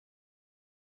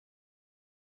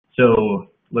So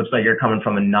looks like you're coming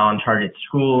from a non-target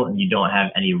school and you don't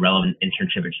have any relevant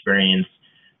internship experience.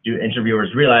 Do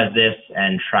interviewers realize this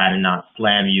and try to not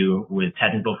slam you with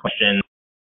technical questions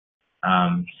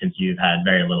since you've had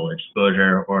very little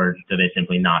exposure, or do they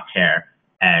simply not care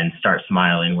and start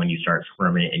smiling when you start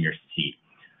squirming in your seat?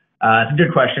 It's a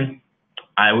good question.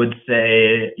 I would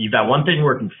say you've got one thing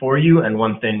working for you and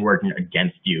one thing working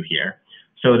against you here.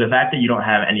 So the fact that you don't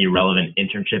have any relevant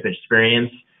internship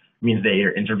experience means that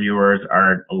your interviewers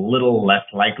are a little less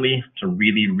likely to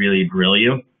really grill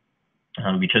you.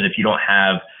 Because if you don't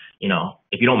have,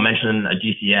 if you don't mention a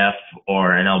GCF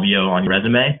or an LBO on your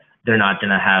resume, they're not going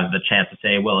to have the chance to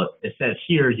say, well, it says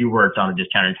here you worked on a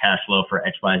discounted cash flow for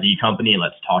XYZ company.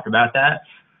 Let's talk about that.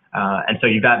 And so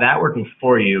you've got that working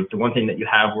for you. The one thing that you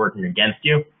have working against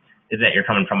you is that you're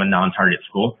coming from a non-target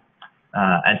school.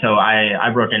 And so I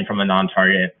broke in from a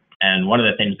non-target. And one of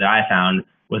the things that I found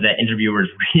was that interviewers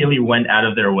really went out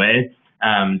of their way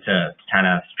to kind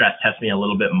of stress test me a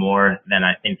little bit more than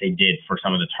I think they did for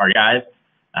some of the target guys.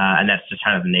 And that's just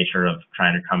kind of the nature of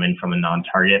trying to come in from a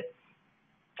non-target,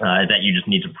 that you just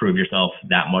need to prove yourself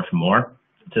that much more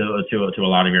to a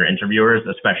lot of your interviewers,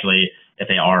 especially if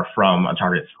they are from a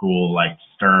target school like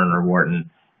Stern or Wharton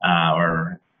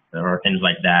or things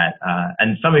like that.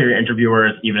 And some of your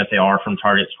interviewers, even if they are from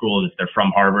target schools, if they're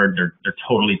from Harvard, they're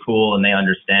totally cool and they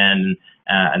understand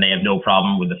and they have no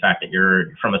problem with the fact that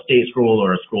you're from a state school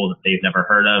or a school that they've never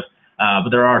heard of.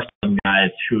 But there are some guys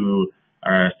who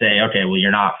say, okay, well, you're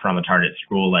not from a target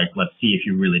school. Like, let's see if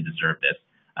you really deserve this.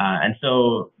 And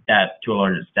so that, to a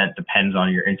large extent, depends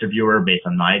on your interviewer based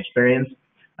on my experience.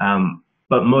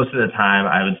 But most of the time,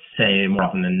 I would say more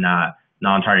often than not,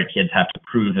 non-target kids have to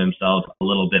prove themselves a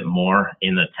little bit more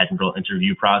in the technical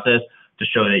interview process to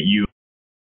show that you've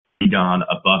gone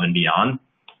above and beyond.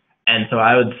 And so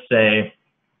I would say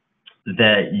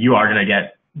that you are going to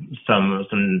get some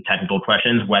technical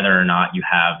questions, whether or not you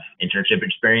have internship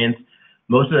experience.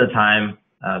 Most of the time,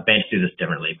 banks do this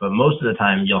differently, but most of the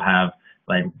time you'll have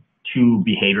like 2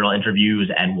 behavioral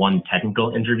interviews and 1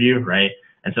 technical interview, right?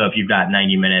 And so if you've got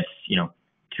 90 minutes,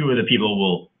 2 of the people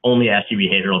will only ask you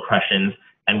behavioral questions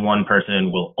and 1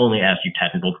 person will only ask you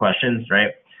technical questions, right?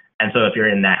 And so if you're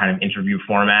in that kind of interview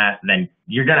format, then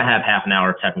you're going to have half an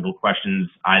hour of technical questions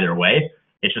either way.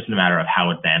 It's just a matter of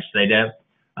how advanced they get.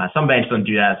 Some banks don't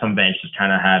do that. Some banks just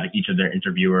kind of have each of their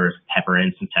interviewers pepper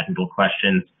in some technical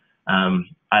questions.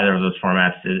 Either of those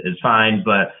formats is fine,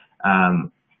 but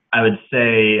I would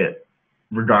say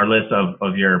regardless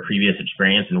of your previous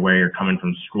experience and where you're coming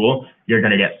from school, you're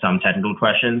going to get some technical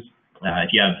questions. If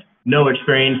you have no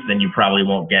experience, then you probably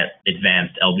won't get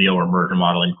advanced LBO or merger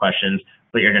modeling questions,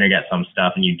 but you're going to get some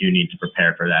stuff and you do need to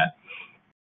prepare for that.